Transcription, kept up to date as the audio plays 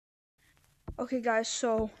Okay, guys,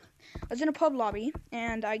 so I was in a pub lobby,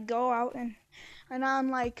 and I go out, and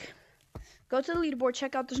I'm like, go to the leaderboard,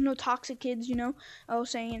 check out there's no toxic kids,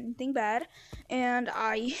 saying anything bad, and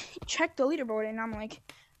I check the leaderboard, and I'm like,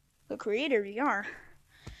 the Creator VR.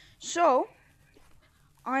 So,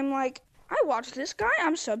 I'm like, I watched this guy,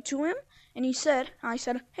 I'm sub to him, and I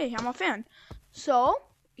said, hey, I'm a fan. So,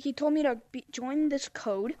 he told me to join this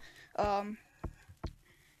code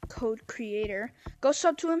Creator. Go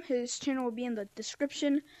sub to him. His channel will be in the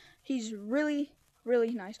description. He's really,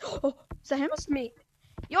 really nice. Oh, is that him? It's me.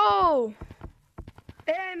 Yo!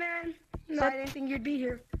 Hey, man. No, I didn't think you'd be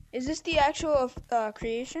here. Is this the actual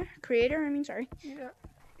Creator? Sorry. Yeah.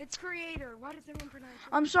 It's Creator. Why does everyone pronounce it?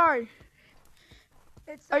 I'm sorry.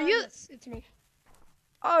 It's, Are you? Yes, it's me.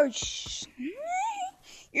 Oh,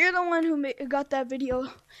 you're the one who got that video.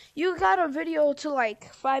 You got a video to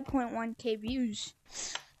like 5.1k views.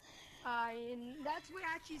 And that's what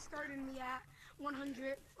actually started me at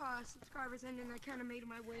 100 subscribers, and then I kind of made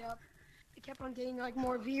my way up. I kept on getting like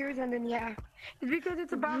more views, and then yeah, it's because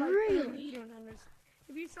it's about like really.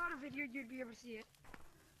 If you saw the video, you'd be able to see it.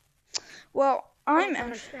 Well, I don't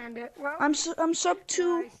understand it. Well, I'm sub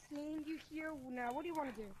to. I've seen you here now. What do you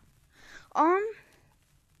want to do?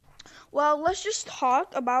 Well, let's just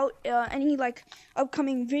talk about any like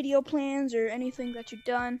upcoming video plans or anything that you've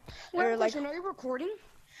done. Well, or like, are you recording?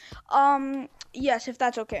 Yes, if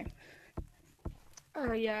that's okay.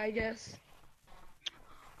 Yeah, I guess.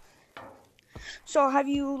 So, have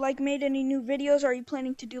you like made any new videos? Or are you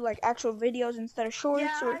planning to do like actual videos instead of shorts?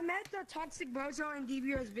 Yeah, or? I met the Toxic Bozo in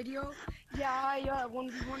DVR's video. Yeah, I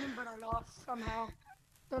 1v1 him, but I lost somehow.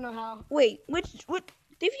 Don't know how. Wait, what?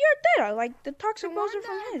 DVR data, like the Toxic Bozo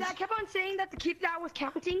from his. I kept on saying that the kid that was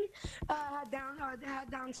counting had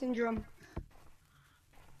Down syndrome.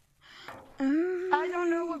 I don't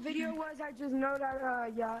know what video it was. I just know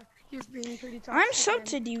that yeah, he was being pretty toxic. I'm sub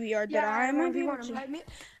to DVR data. I might be able to.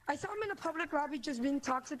 I saw him in a public lobby just being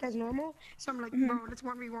toxic as normal. So I'm like, bro, let's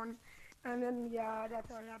 1v1. And then yeah, that's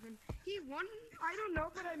how it happened. He won. I don't know,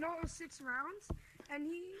 but I know it was 6 rounds.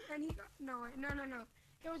 And he got no.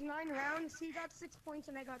 It was 9 rounds. He got 6 points,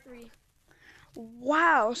 and I got 3.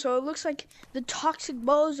 Wow, so it looks like the Toxic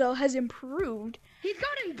Bozo has improved. He's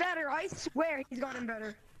gotten better. I swear, he's gotten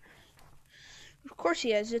better. Of course he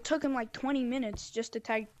has. It took him like 20 minutes just to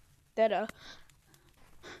tag Deta.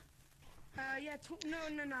 Yeah,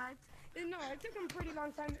 no. It took him a pretty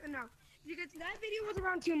long time. No, because that video was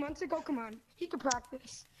around 2 months ago. Come on, he could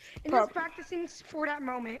practice. And he's practicing for that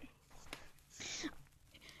moment.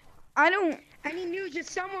 And he knew just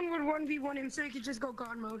someone would 1v1 him, so he could just go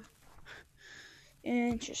God mode.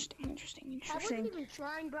 Interesting. I wasn't even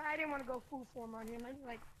trying, but I didn't want to go full form on him. I was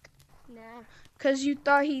like, nah. Cause you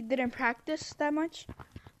thought he didn't practice that much?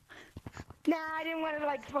 Nah, I didn't want to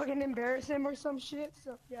like fucking embarrass him or some shit.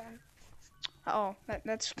 So yeah. Oh,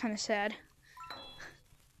 that's kind of sad.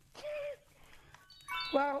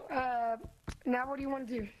 Well, now what do you want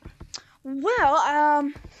to do?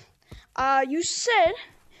 Well, you said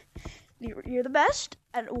you're the best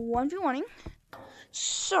at 1v1ing.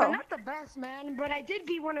 So I'm not the best, man, but I did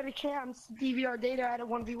beat one of the camps, DVR data, at a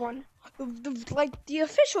 1v1. Like the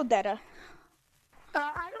official data.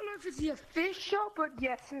 I don't know if it's the official, but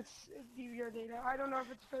yes, it's DVR data. I don't know if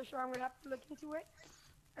it's official. I'm gonna have to look into it.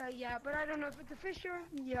 Yeah, but I don't know if it's official.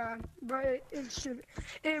 Yeah, but it should.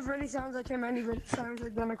 It really sounds like him, and it really sounds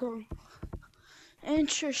identical.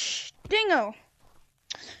 Interestingo.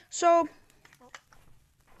 So,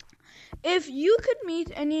 if you could meet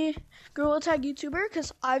any Gorilla Tag YouTuber,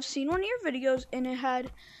 because I've seen one of your videos and it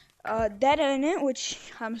had Deta in it,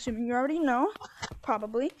 which I'm assuming you already know,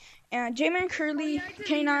 probably, and J-Man Curly,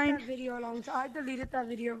 K9. I deleted that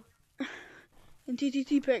video. And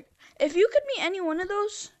TTT Pig. If you could meet any one of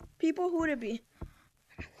those people, who would it be?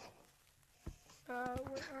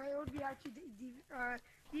 It would be actually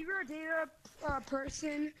DVR data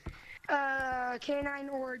person,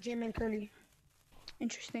 K9 or J-Man Curly.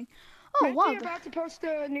 Interesting. Oh, wow. I'm about to post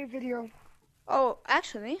a new video. Oh,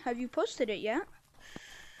 actually, have you posted it yet?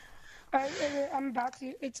 I'm about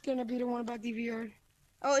to. It's gonna be the one about DVR.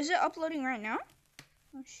 Oh, is it uploading right now?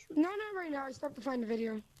 Oh, shoot. No, not right now. I stopped to find the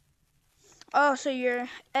video. Oh, so you're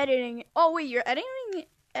editing it. Oh, wait, you're editing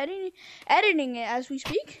it as we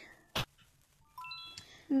speak?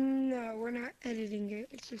 No, we're not editing it.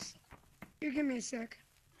 It's just... Here, give me a sec.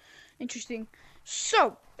 Interesting.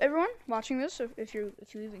 So, everyone watching this, if you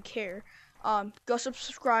even care, go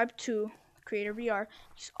subscribe to Creator VR.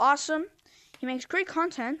 He's awesome. He makes great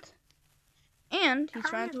content. And he's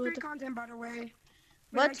trying to do great content, by the way.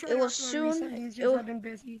 But it will soon...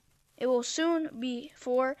 It will soon be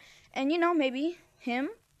 4... And, maybe him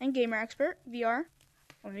and Gamer Expert VR,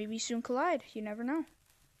 or maybe soon Collide. You never know.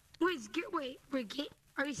 Wait,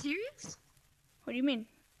 are you serious? What do you mean?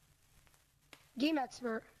 Game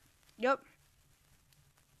Expert. Yep.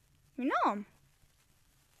 You know him.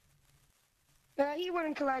 He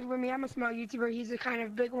wouldn't collide with me. I'm a small YouTuber. He's a kind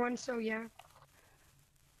of big one, so yeah.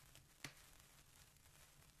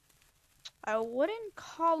 I wouldn't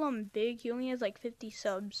call him big. He only has like 50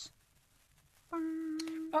 subs.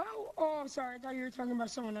 Oh, sorry. I thought you were talking about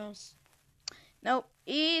someone else. Nope.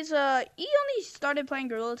 He only started playing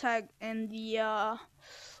Gorilla Tag in the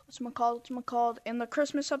whatchamacallit, in the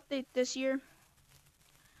Christmas update this year.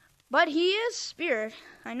 But he is Spirit.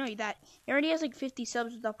 I know that. He already has like 50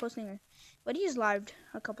 subs without posting it. But he's lived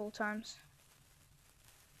a couple of times.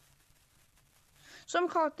 So I'm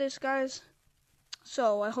gonna call it this, guys.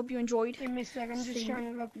 So I hope you enjoyed. Give me a second. I'm just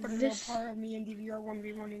trying to look for the real part of me in DVR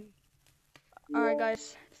 1v1. Alright,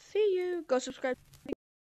 guys. See you. Go subscribe.